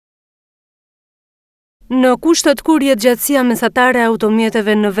Në kushtet kur jetë gjatësia mesatare e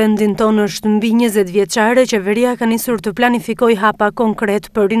automjeteve në vendin tonë është mbi 20 vjeçare, qeveria ka nisur të planifikojë hapa konkret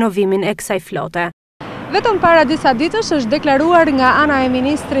për rinovimin e kësaj flote. Vetëm para disa ditësh është deklaruar nga ana e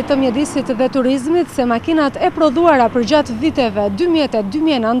ministrit të mjedisit dhe turizmit se makinat e prodhuara përgjatë viteve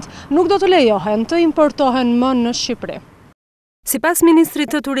 2008-2009 nuk do të lejohen të importohen më në Shqipëri. Sipas ministrit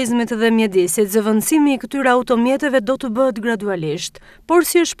të turizmit dhe mjedisit, zëvendësimi i këtyre automjeteve do të bëhet gradualisht, por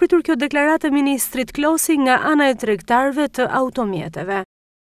si është pritur kjo deklaratë e ministrit Klosi nga ana e tregtarëve të automjeteve.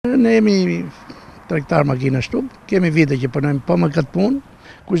 Ne jemi tregtar makina shtu, kemi vite që punojmë po më këtë punë,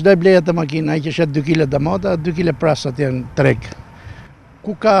 kush do blej atë makinë, ai që shet 2 kg damata, 2 kg prasat janë treg.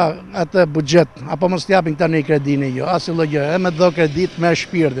 Ku ka atë buxhet, apo mos japin këta në kredinë jo, as llogjë, e me dhë kredit me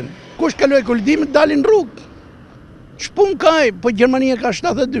shpirtin. Kush kaloi koldimin dalin rrugë. Shpun kaj, po Gjermania ka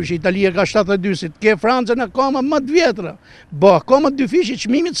 72, Italia ka 72, ke Francën akoma më të vjetra. Bo, akoma 2 fishi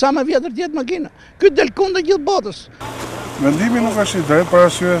çmimit sa më vjetër tjetë makina. Ky del kundër gjithë botës. Mendimi nuk është i drejtë për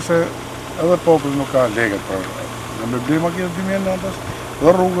arsye se edhe populli nuk ka lekët për me blej makinën 2009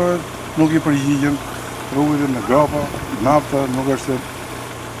 dhe rrugët nuk i përgjigjen, rrugët në grapa, nafta nuk është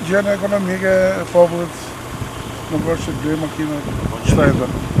gjëna ekonomike e popullit, nuk është që blej makinën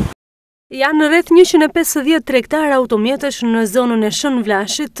shtretër. Janë rreth 150 tregtarë automjetesh në zonën e Shën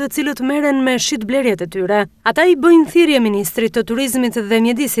Vlashit, të cilët merren me shitblerjet e tyre. Ata i bëjnë thirrje ministrit të turizmit dhe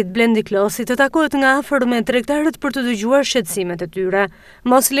mjedisit Blendi Klosi të takohet nga afër me tregtarët për të dëgjuar shqetësimet e tyre.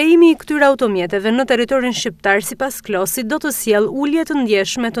 Mos lejimi i këtyre automjeteve në territorin shqiptar sipas Klosit do të sjellë ulje të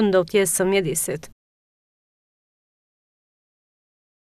ndjeshme të ndotjes së mjedisit.